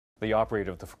The operator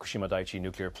of the Fukushima Daiichi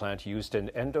nuclear plant used an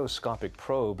endoscopic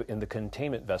probe in the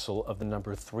containment vessel of the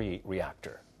number 3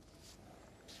 reactor.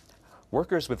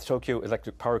 Workers with Tokyo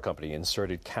Electric Power Company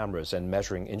inserted cameras and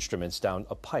measuring instruments down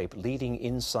a pipe leading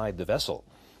inside the vessel.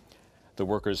 The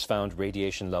workers found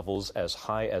radiation levels as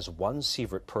high as 1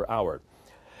 sievert per hour.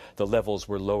 The levels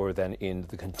were lower than in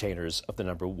the containers of the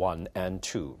number 1 and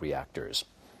 2 reactors.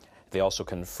 They also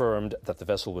confirmed that the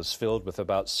vessel was filled with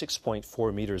about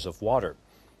 6.4 meters of water.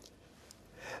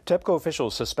 TEPCO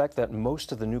officials suspect that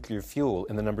most of the nuclear fuel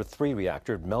in the number 3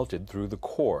 reactor melted through the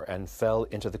core and fell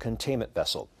into the containment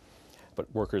vessel.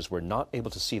 But workers were not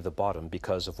able to see the bottom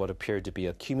because of what appeared to be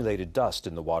accumulated dust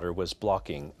in the water was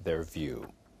blocking their view.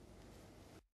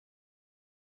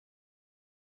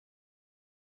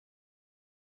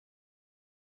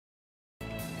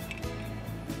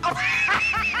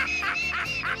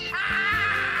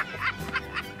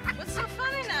 What's so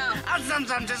funny now? I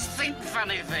sometimes just think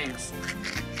funny things.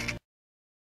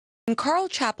 When Carl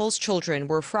Chappell's children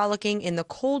were frolicking in the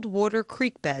cold water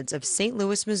creek beds of St.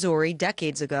 Louis, Missouri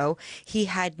decades ago, he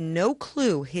had no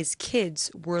clue his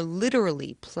kids were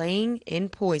literally playing in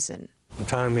poison. The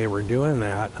time they were doing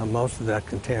that, most of that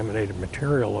contaminated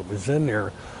material that was in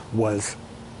there was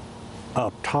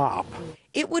up top.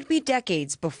 It would be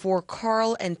decades before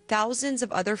Carl and thousands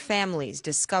of other families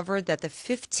discovered that the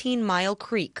 15-mile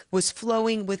creek was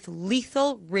flowing with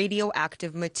lethal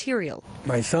radioactive material.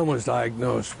 My son was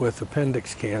diagnosed with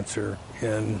appendix cancer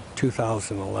in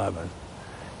 2011,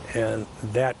 and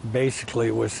that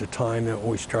basically was the time that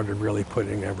we started really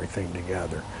putting everything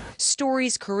together.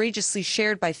 Stories courageously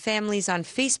shared by families on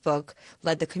Facebook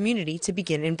led the community to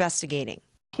begin investigating.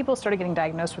 People started getting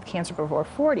diagnosed with cancer before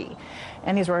 40,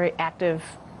 and these were active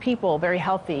people, very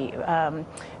healthy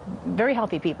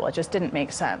people. It just didn't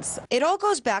make sense. It all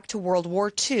goes back to World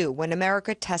War II, when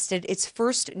America tested its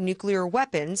first nuclear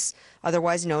weapons,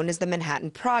 otherwise known as the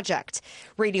Manhattan Project.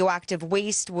 Radioactive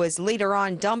waste was later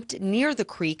on dumped near the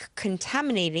creek,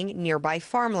 contaminating nearby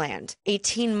farmland.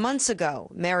 18 months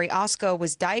ago, Mary Osko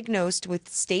was diagnosed with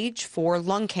stage 4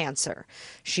 lung cancer.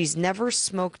 She's never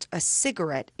smoked a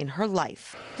cigarette in her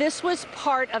life. This was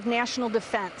part of national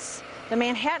defense. The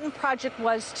Manhattan Project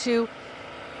was to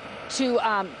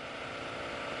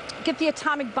get the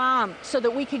atomic bomb so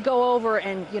that we could go over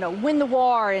and, win the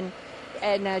war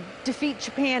and defeat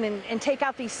Japan and take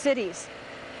out these cities.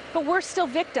 But we're still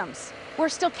victims. We're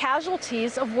still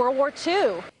casualties of World War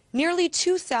II. Nearly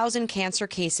 2,000 cancer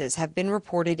cases have been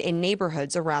reported in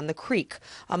neighborhoods around the creek.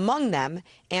 Among them,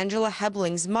 Angela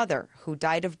Hebling's mother, who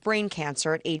died of brain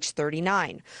cancer at age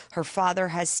 39. Her father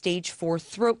has stage 4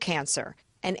 throat cancer.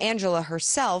 And Angela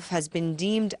herself has been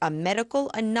deemed a medical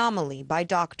anomaly by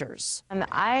doctors.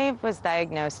 I was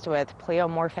diagnosed with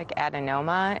pleomorphic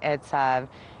adenoma.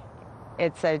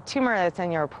 It's a tumor that's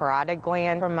in your parotid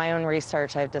gland. From my own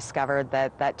research, I've discovered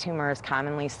that tumor is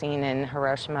commonly seen in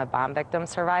Hiroshima bomb victim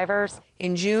survivors.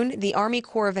 In June, the Army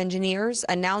Corps of Engineers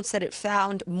announced that it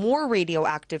found more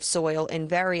radioactive soil in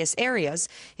various areas,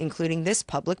 including this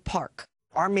public park.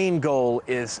 Our main goal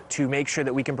is to make sure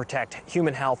that we can protect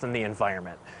human health and the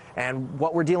environment. And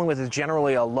what we're dealing with is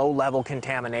generally a low-level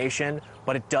contamination,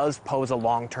 but it does pose a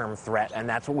long-term threat, and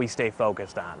that's what we stay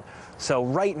focused on. So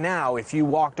right now, if you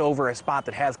walked over a spot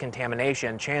that has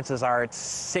contamination, chances are it's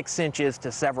 6 inches to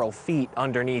several feet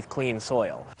underneath clean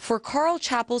soil. For Carl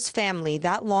Chappell's family,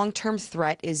 that long-term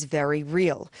threat is very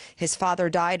real. His father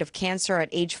died of cancer at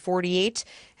age 48,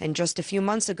 and just a few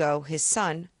months ago, his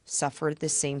son suffered the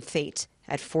same fate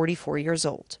at 44 years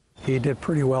old. He did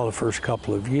pretty well the first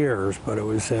couple of years, but it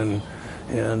was in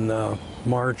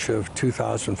March of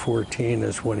 2014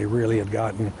 is when he really had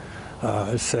gotten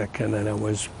sick, and then it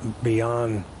was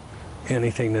beyond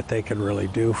anything that they could really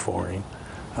do for him.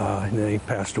 And then he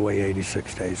passed away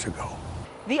 86 days ago.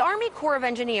 The Army Corps of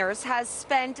Engineers has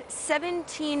spent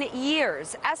 17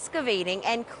 years excavating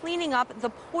and cleaning up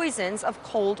the poisons of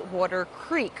Coldwater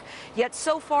Creek. Yet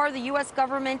so far, the U.S.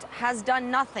 government has done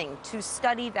nothing to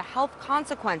study the health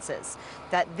consequences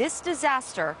that this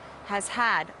disaster has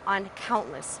had on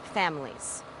countless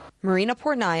families. Marina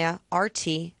Pornaya,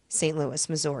 RT, St. Louis,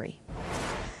 Missouri.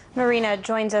 Marina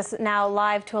joins us now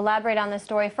live to elaborate on this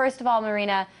story. First of all,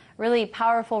 Marina, really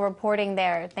powerful reporting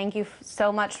there. Thank you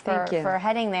so much for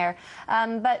heading there.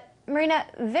 But Marina,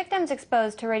 victims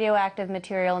exposed to radioactive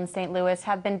material in St. Louis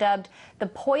have been dubbed the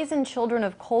poison children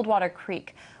of Coldwater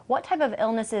Creek. What type of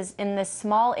illnesses in this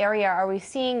small area are we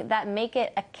seeing that make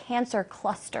it a cancer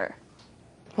cluster?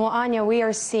 Well, Anya, we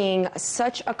are seeing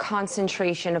such a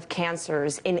concentration of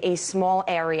cancers in a small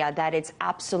area that it's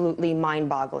absolutely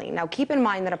mind-boggling. Now, keep in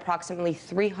mind that approximately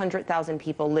 300,000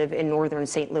 people live in northern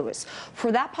St. Louis.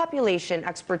 For that population,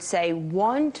 experts say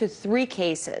 1 to 3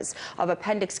 cases of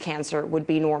appendix cancer would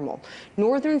be normal.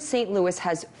 Northern St. Louis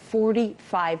has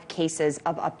 45 cases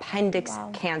of appendix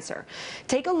cancer.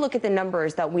 Take a look at the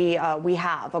numbers that we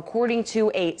have. According to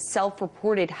a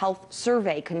self-reported health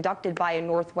survey conducted by a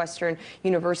Northwestern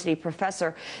University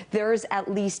professor, there's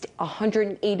at least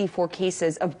 184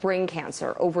 cases of brain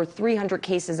cancer, over 300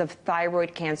 cases of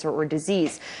thyroid cancer or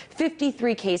disease,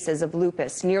 53 cases of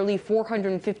lupus, nearly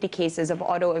 450 cases of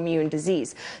autoimmune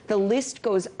disease. The list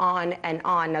goes on and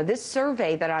on. Now, this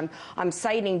survey that I'm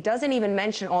citing doesn't even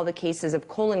mention all the cases of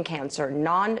colon cancer,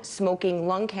 non-smoking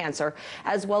lung cancer,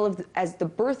 as well as the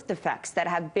birth defects that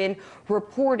have been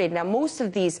reported. Now, most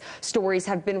of these stories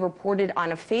have been reported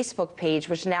on a Facebook page,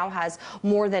 which now has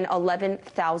more than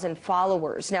 11,000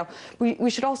 followers. Now, we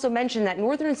should also mention that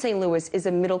northern St. Louis is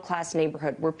a middle-class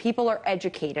neighborhood where people are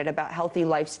educated about healthy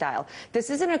lifestyle. This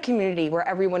isn't a community where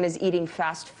everyone is eating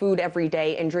fast food every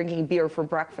day and drinking beer for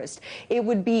breakfast. It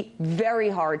would be very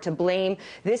hard to blame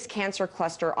this cancer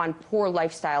cluster on poor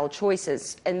lifestyle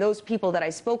choices. And those people that I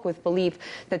spoke with believe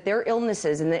that their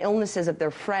illnesses and the illnesses of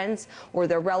their friends or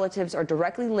their relatives are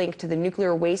directly linked to the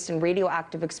nuclear waste and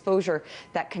radioactive exposure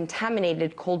that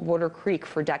contaminated Coldwater Creek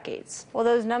for decades. Well,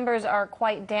 those numbers are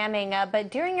quite damning,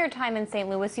 but during your time in St.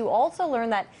 Louis, you also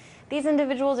learned that these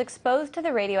individuals exposed to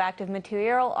the radioactive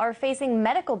material are facing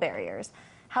medical barriers.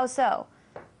 How so?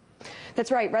 That's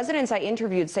right. Residents I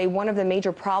interviewed say one of the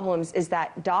major problems is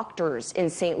that doctors in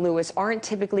St. Louis aren't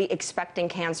typically expecting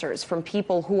cancers from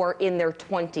people who are in their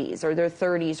 20s or their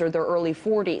 30s or their early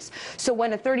 40s. So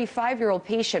when a 35-year-old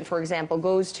patient, for example,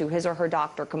 goes to his or her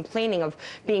doctor complaining of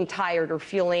being tired or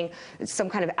feeling some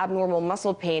kind of abnormal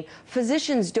muscle pain,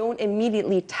 physicians don't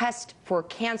immediately test for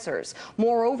cancers.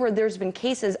 Moreover, there's been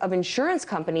cases of insurance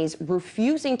companies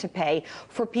refusing to pay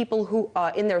for people who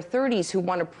in their 30s who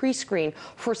want to pre-screen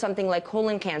for something like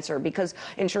colon cancer because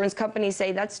insurance companies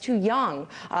say that's too young,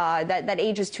 that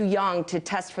age is too young to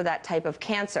test for that type of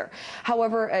cancer.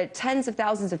 However, tens of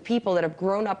thousands of people that have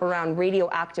grown up around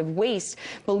radioactive waste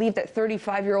believe that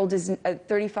 35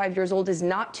 years old is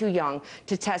not too young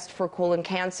to test for colon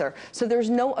cancer. So there's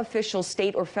no official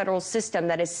state or federal system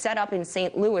that is set up in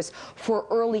St. Louis for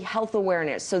early health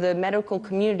awareness so the medical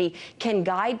community can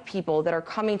guide people that are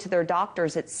coming to their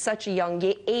doctors at such a young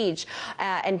age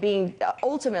and being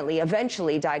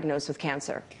eventually diagnosed with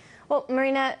cancer. Well,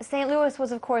 Marina, St. Louis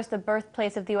was, of course, the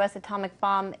birthplace of the U.S. atomic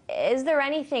bomb. Is there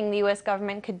anything the U.S.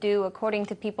 government could do, according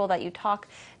to people that you talk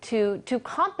to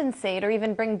compensate or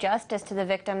even bring justice to the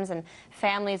victims and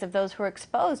families of those who were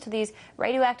exposed to these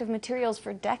radioactive materials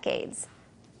for decades?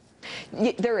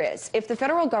 There is. If the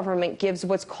federal government gives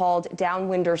what's called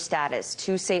downwinder status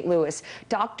to St. Louis,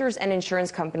 doctors and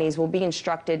insurance companies will be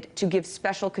instructed to give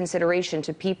special consideration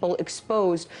to people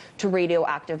exposed to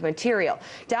radioactive material.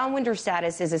 Downwinder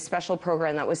status is a special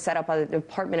program that was set up by the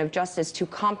Department of Justice to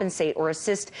compensate or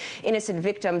assist innocent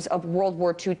victims of World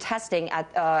War II testing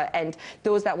and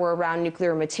those that were around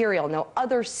nuclear material. Now,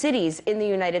 other cities in the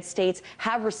United States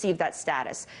have received that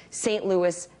status. St.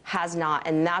 Louis has not,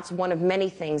 and that's one of many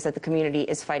things that the community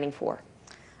is fighting for.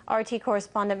 RT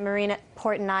correspondent Marina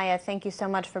Portnaya, thank you so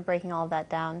much for breaking all of that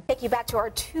down. Take you back to our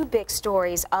two big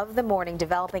stories of the morning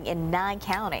developing in Nye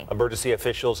County. Emergency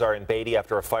officials are in Beatty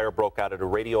after a fire broke out at a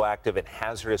radioactive and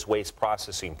hazardous waste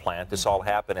processing plant. This all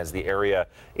happened as the area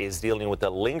is dealing with the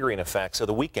lingering effects of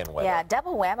the weekend weather. Yeah,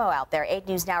 double whammo out there. 8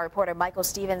 News Now reporter Michael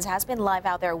Stevens has been live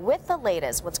out there with the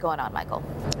latest. What's going on, Michael?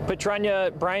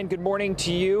 Petrania, Brian, good morning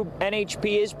to you.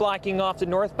 NHP is blocking off the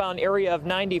northbound area of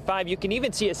 95. You can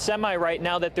even see a semi right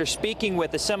now that they're speaking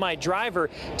with, a semi driver,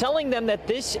 telling them that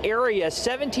this area,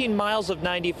 17 miles of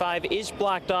 95, is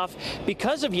blocked off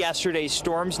because of yesterday's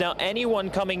storms. Now,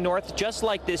 anyone coming north, just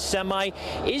like this semi,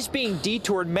 is being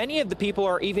detoured. Many of the people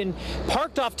are even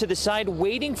parked off to the side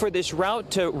waiting for this route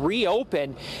to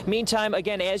reopen. Meantime,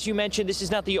 again, as you mentioned, this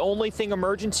is not the only thing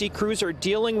emergency crews are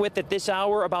dealing with at this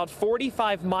hour. About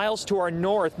 45 miles to our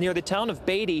north, near the town of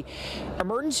Beatty,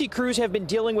 emergency crews have been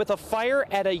dealing with a fire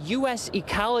at a U.S.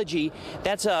 Ecology.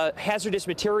 That's a hazardous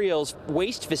materials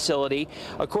waste facility.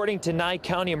 According to Nye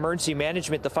County Emergency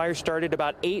Management, the fire started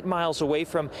about 8 miles away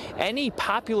from any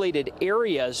populated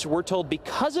areas. We're told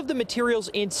because of the materials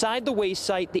inside the waste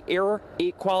site, the air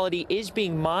quality is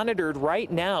being monitored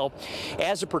right now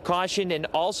as a precaution, and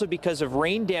also because of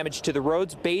rain damage to the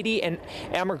roads. Beatty and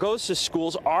Amargosa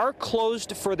schools are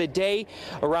closed for the day.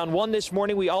 Around 1 this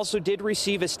morning, we also did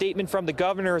receive a statement from the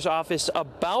governor's office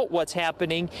about what's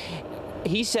happening.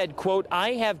 He said, quote,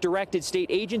 "I have directed state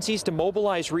agencies to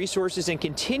mobilize resources and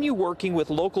continue working with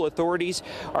local authorities.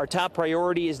 Our top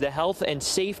priority is the health and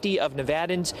safety of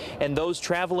Nevadans and those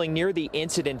traveling near the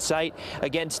incident site."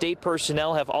 Again, state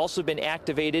personnel have also been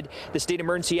activated. The State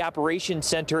Emergency Operations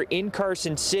Center in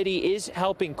Carson City is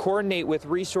helping coordinate with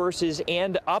resources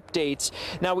and updates.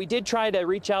 Now, we did try to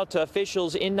reach out to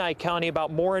officials in Nye County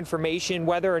about more information,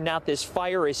 whether or not this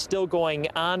fire is still going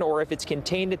on or if it's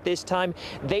contained at this time.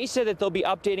 They said that they'll be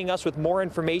updating us with more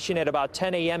information at about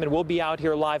 10 a.m. and we'll be out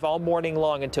here live all morning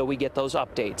long until we get those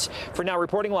updates. For now,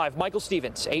 reporting live, Michael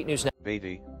Stevens, 8 News Now.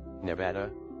 Beatty,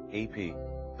 Nevada, AP.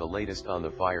 The latest on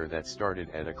the fire that started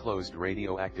at a closed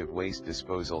radioactive waste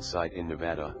disposal site in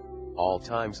Nevada. All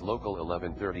times local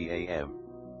 11:30 a.m.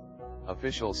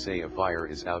 Officials say a fire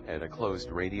is out at a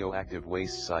closed radioactive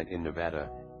waste site in Nevada,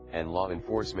 and law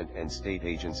enforcement and state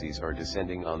agencies are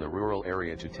descending on the rural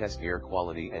area to test air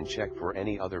quality and check for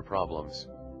any other problems.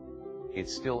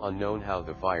 It's still unknown how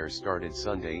the fire started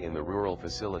Sunday in the rural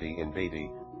facility in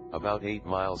Beatty, about 8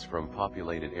 miles from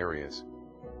populated areas.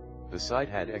 The site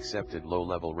had accepted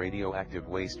low-level radioactive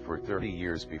waste for 30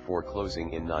 years before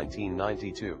closing in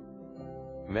 1992.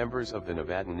 Members of the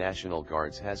Nevada National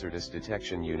Guard's Hazardous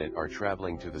Detection Unit are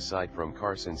traveling to the site from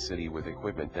Carson City with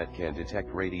equipment that can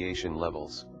detect radiation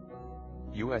levels.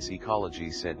 U.S. Ecology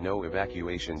said no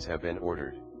evacuations have been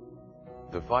ordered.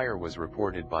 The fire was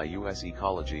reported by U.S.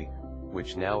 Ecology,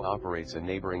 which now operates a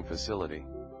neighboring facility.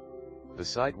 The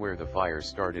site where the fire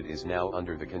started is now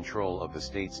under the control of the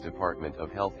state's Department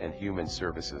of Health and Human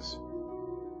Services.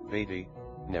 Beatty,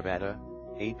 Nevada,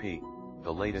 AP.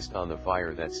 The latest on the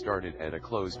fire that started at a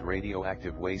closed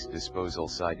radioactive waste disposal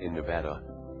site in Nevada.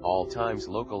 All times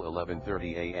local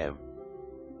 11:30 a.m.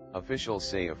 Officials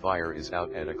say a fire is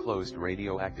out at a closed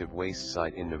radioactive waste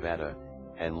site in Nevada,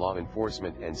 and law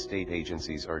enforcement and state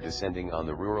agencies are descending on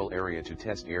the rural area to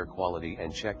test air quality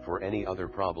and check for any other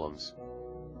problems.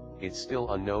 It's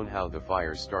still unknown how the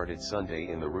fire started Sunday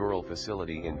in the rural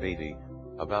facility in Beatty,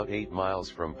 about 8 miles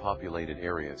from populated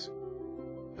areas.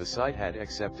 The site had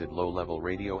accepted low-level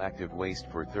radioactive waste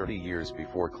for 30 years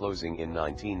before closing in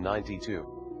 1992.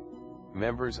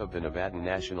 Members of the Nevada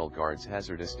National Guard's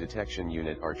Hazardous Detection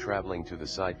Unit are traveling to the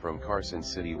site from Carson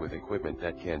City with equipment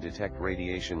that can detect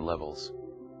radiation levels.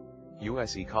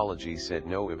 U.S. Ecology said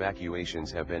no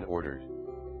evacuations have been ordered.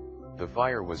 The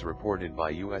fire was reported by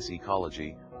U.S.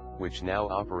 Ecology, which now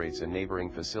operates a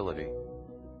neighboring facility.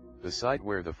 The site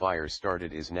where the fire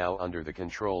started is now under the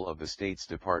control of the state's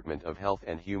Department of Health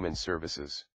and Human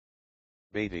Services.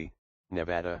 Beatty,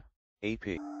 Nevada,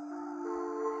 AP.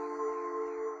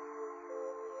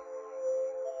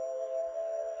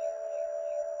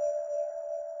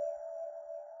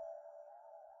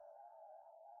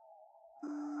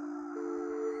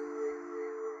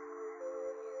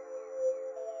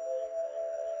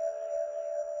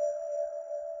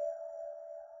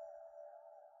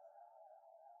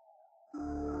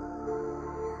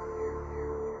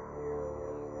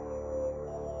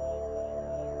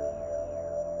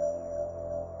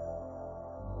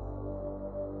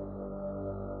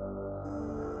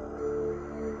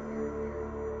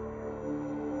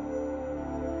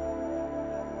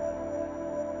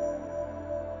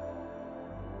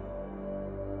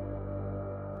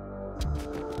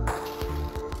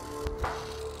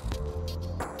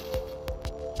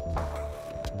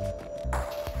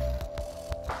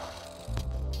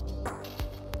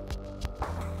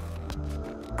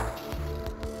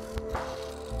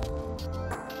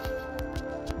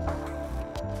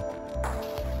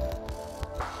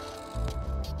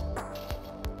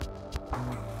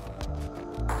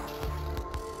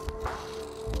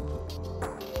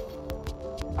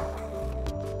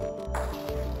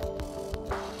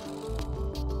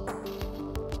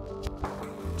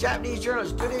 Japanese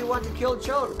journalists, do they want to kill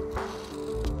children?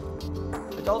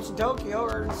 Adults in Tokyo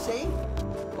are insane.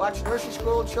 Watch nursery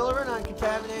school children on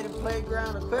contaminated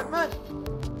playground equipment.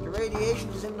 The radiation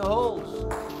is in the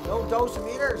holes. No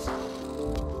dosimeters.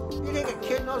 You think a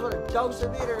kid knows what a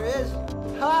dosimeter is?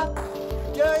 Huh?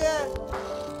 Do ya?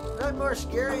 Nothing more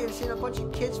scary than seeing a bunch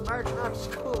of kids marching off to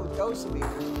school with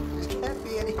dosimeters. This can't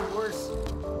be any worse.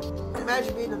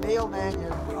 Imagine being a mailman, you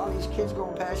have all these kids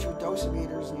going past you with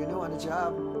dosimeters and you're new on the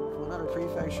job from another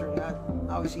prefecture, not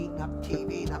always eating up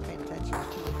TV, not paying attention.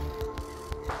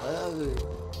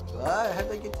 How'd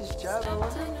they get this job, I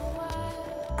wonder?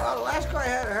 Well, the last guy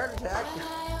had a heart attack.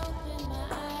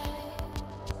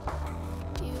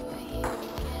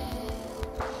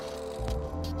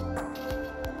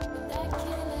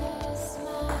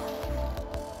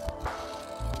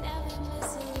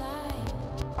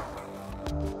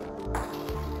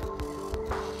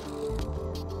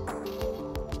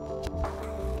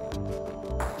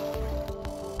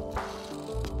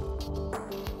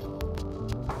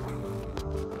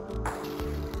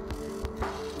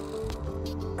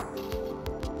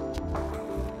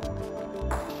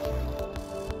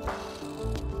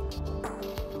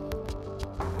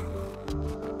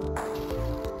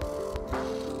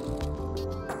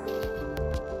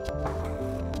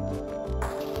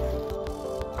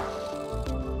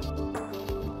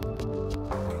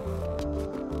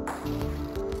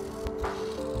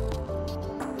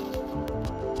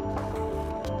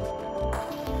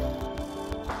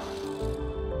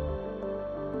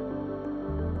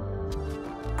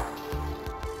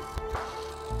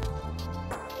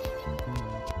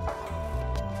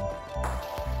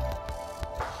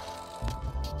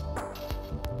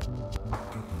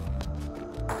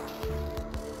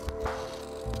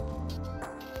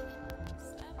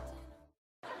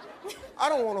 I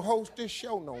don't want to host this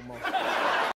show no more.